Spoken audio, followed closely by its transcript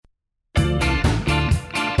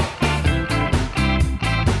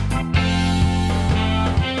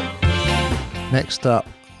Next up,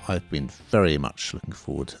 I've been very much looking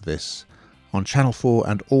forward to this. On Channel 4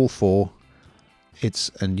 and All 4, it's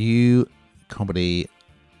a new comedy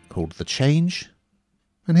called The Change.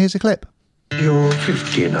 And here's a clip. You're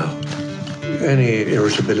 50 now. Any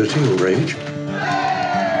irritability or rage?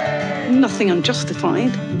 Nothing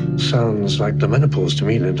unjustified. Sounds like the menopause to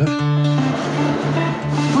me, Linda.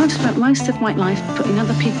 I've spent most of my life putting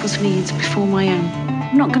other people's needs before my own.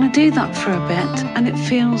 I'm not going to do that for a bit, and it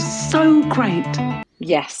feels so great.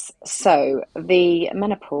 Yes, so the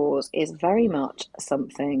menopause is very much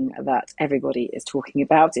something that everybody is talking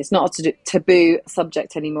about. It's not a taboo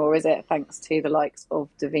subject anymore, is it? Thanks to the likes of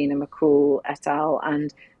Davina McCall et al.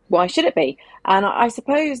 And why should it be? And I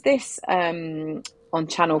suppose this, on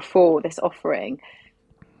Channel 4, this offering,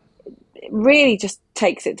 it really just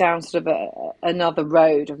takes it down sort of another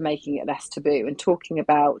road of making it less taboo and talking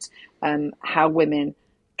about how women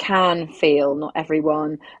can feel, not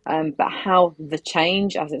everyone, but how the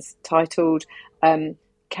change, as it's titled,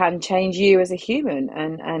 can change you as a human.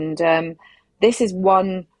 And this is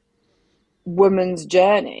one woman's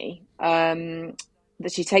journey that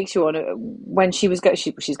she takes you on. When she's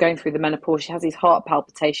going through the menopause, she has these heart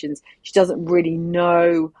palpitations. She doesn't really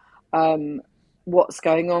know what's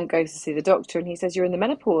going on, goes to see the doctor, and he says, "You're in the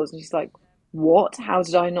menopause." And she's like, "What? How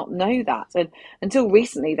did I not know that?" And until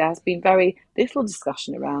recently, there has been very little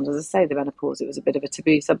discussion around, as I say, the menopause. It was a bit of a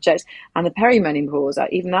taboo subject. And the perimenopause,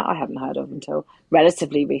 even that I hadn't heard of until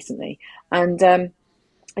relatively recently. And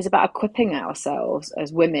it's about equipping ourselves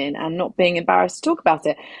as women and not being embarrassed to talk about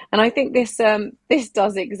it. And I think this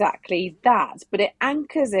does exactly that, but it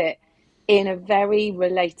anchors it in a very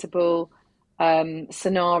relatable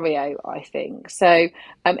scenario, I think. So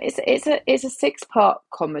it's a 6-part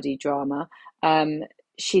comedy drama.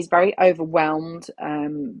 She's very overwhelmed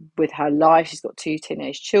with her life. She's got 2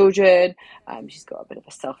 teenage children. She's got a bit of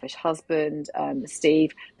a selfish husband,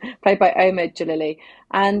 Steve, played by Omar Jalili.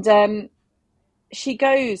 And she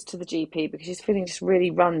goes to the GP because she's feeling just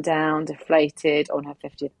really run down, deflated on her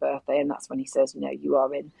 50th birthday. And that's when he says, you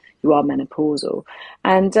are menopausal.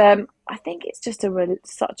 And I think it's just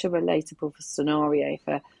such a relatable scenario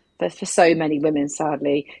for so many women,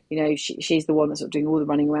 sadly. She's the one that's sort of doing all the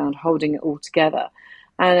running around, holding it all together.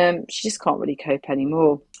 And she just can't really cope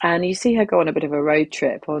anymore. And you see her go on a bit of a road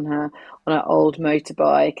trip on her old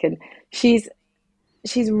motorbike. And she's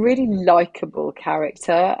a really likable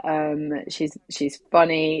character. She's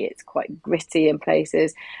funny. It's quite gritty in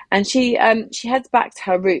places, and she heads back to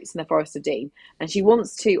her roots in the Forest of Dean, and she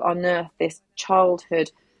wants to unearth this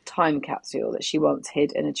childhood time capsule that she once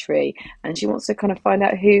hid in a tree, and she wants to kind of find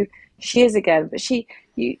out who she is again. But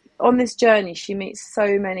on this journey, she meets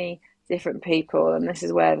so many different people, and this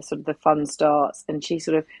is where the fun starts. And she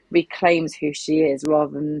sort of reclaims who she is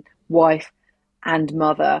rather than wife and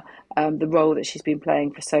mother, the role that she's been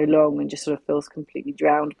playing for so long, and just sort of feels completely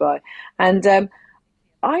drowned by. And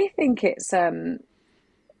I think it's a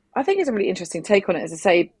really interesting take on it, as I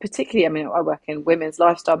say. Particularly, I work in women's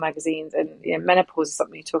lifestyle magazines, and menopause is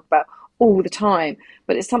something you talk about all the time,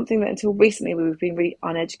 but it's something that until recently we've been really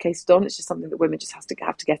uneducated on. It's just something that women just have to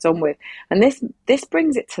get on with, and this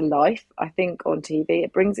brings it to life. I think on TV,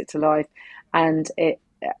 it brings it to life, and it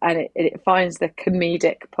finds the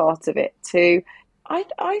comedic part of it too.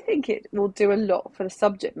 I think it will do a lot for the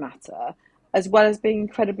subject matter, as well as being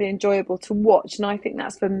incredibly enjoyable to watch. And I think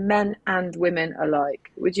that's for men and women alike.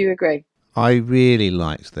 Would you agree? I really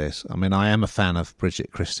liked this. I am a fan of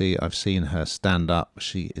Bridget Christie. I've seen her stand up.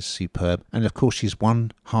 She is superb. And of course, she's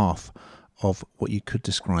one half of what you could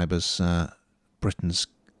describe as Britain's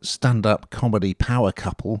stand-up comedy power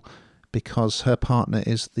couple, because her partner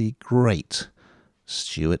is the great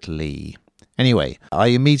Stuart Lee. Anyway, I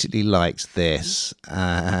immediately liked this,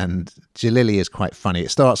 and Jalili is quite funny.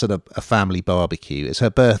 It starts at a family barbecue. It's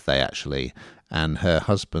her birthday, actually, and her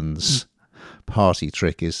husband's party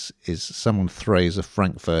trick is someone throws a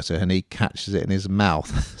frankfurter and he catches it in his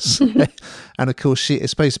mouth. And of course,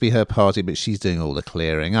 it's supposed to be her party, but she's doing all the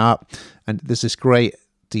clearing up. And there's this great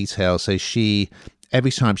detail. So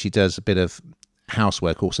every time she does a bit of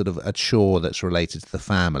housework or sort of a chore that's related to the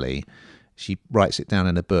family, she writes it down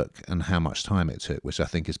in a book and how much time it took, which I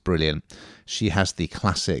think is brilliant. She has the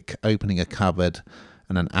classic opening a cupboard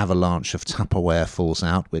and an avalanche of Tupperware falls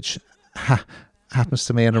out, which happens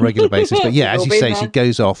to me on a regular basis. But yeah, as you say,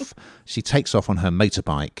 she takes off on her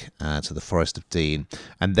motorbike to the Forest of Dean,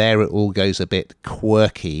 and there it all goes a bit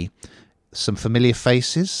quirky. Some familiar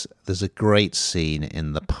faces. There's a great scene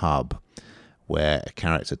in the pub where a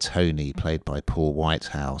character, Tony, played by Paul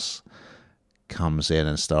Whitehouse, comes in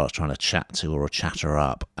and starts trying to chat to her or chat her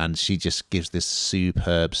up, and she just gives this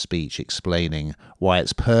superb speech explaining why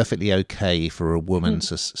it's perfectly okay for a woman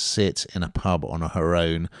to sit in a pub on her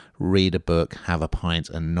own, read a book, have a pint,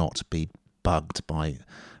 and not be bugged by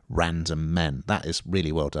random men. That is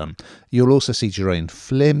really well done. You'll also see Jerome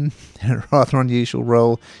Flynn in a rather unusual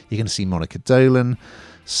role. You're going to see Monica Dolan.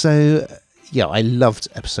 So yeah, I loved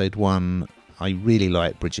episode 1. I really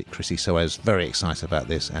like Bridget Christie, so I was very excited about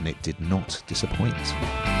this, and it did not disappoint.